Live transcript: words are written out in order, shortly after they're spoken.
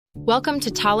Welcome to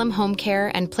Talem Home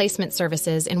Care and Placement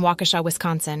Services in Waukesha,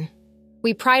 Wisconsin.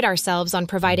 We pride ourselves on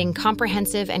providing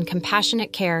comprehensive and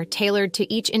compassionate care tailored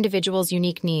to each individual's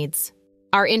unique needs.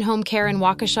 Our in-home care in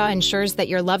Waukesha ensures that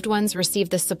your loved ones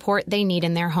receive the support they need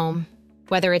in their home.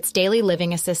 Whether it's daily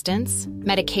living assistance,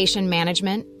 medication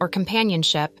management, or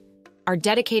companionship, our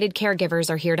dedicated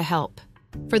caregivers are here to help.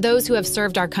 For those who have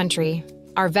served our country,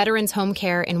 our Veterans Home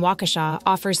Care in Waukesha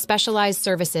offers specialized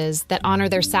services that honor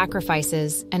their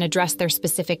sacrifices and address their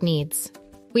specific needs.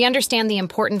 We understand the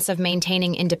importance of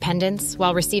maintaining independence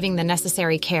while receiving the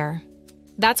necessary care.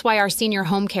 That's why our senior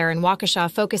home care in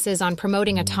Waukesha focuses on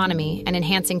promoting autonomy and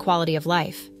enhancing quality of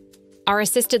life. Our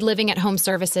assisted living at home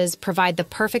services provide the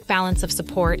perfect balance of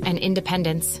support and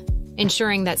independence,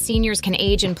 ensuring that seniors can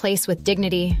age in place with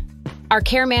dignity. Our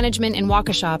care management in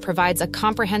Waukesha provides a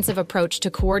comprehensive approach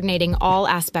to coordinating all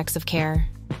aspects of care.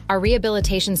 Our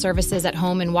rehabilitation services at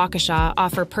home in Waukesha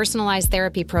offer personalized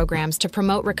therapy programs to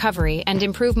promote recovery and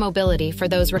improve mobility for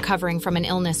those recovering from an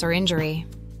illness or injury.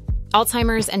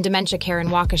 Alzheimer's and dementia care in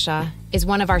Waukesha is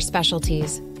one of our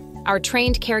specialties. Our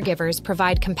trained caregivers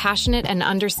provide compassionate and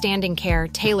understanding care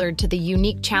tailored to the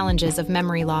unique challenges of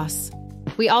memory loss.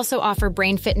 We also offer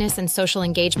brain fitness and social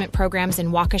engagement programs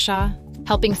in Waukesha,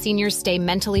 helping seniors stay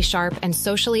mentally sharp and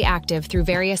socially active through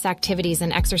various activities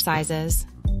and exercises.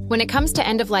 When it comes to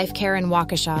end-of-life care in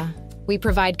Waukesha, we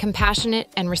provide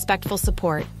compassionate and respectful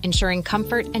support, ensuring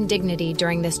comfort and dignity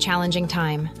during this challenging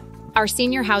time. Our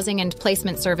senior housing and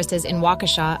placement services in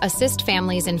Waukesha assist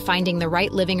families in finding the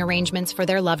right living arrangements for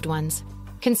their loved ones,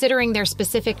 considering their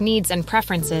specific needs and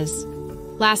preferences.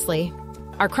 Lastly,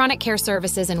 our chronic care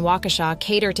services in Waukesha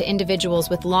cater to individuals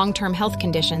with long-term health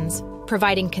conditions,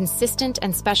 providing consistent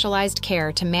and specialized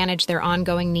care to manage their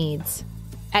ongoing needs.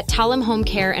 At Talem Home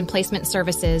Care and Placement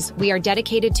Services, we are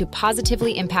dedicated to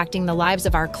positively impacting the lives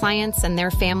of our clients and their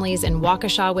families in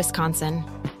Waukesha, Wisconsin.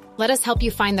 Let us help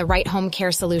you find the right home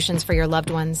care solutions for your loved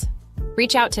ones.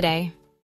 Reach out today.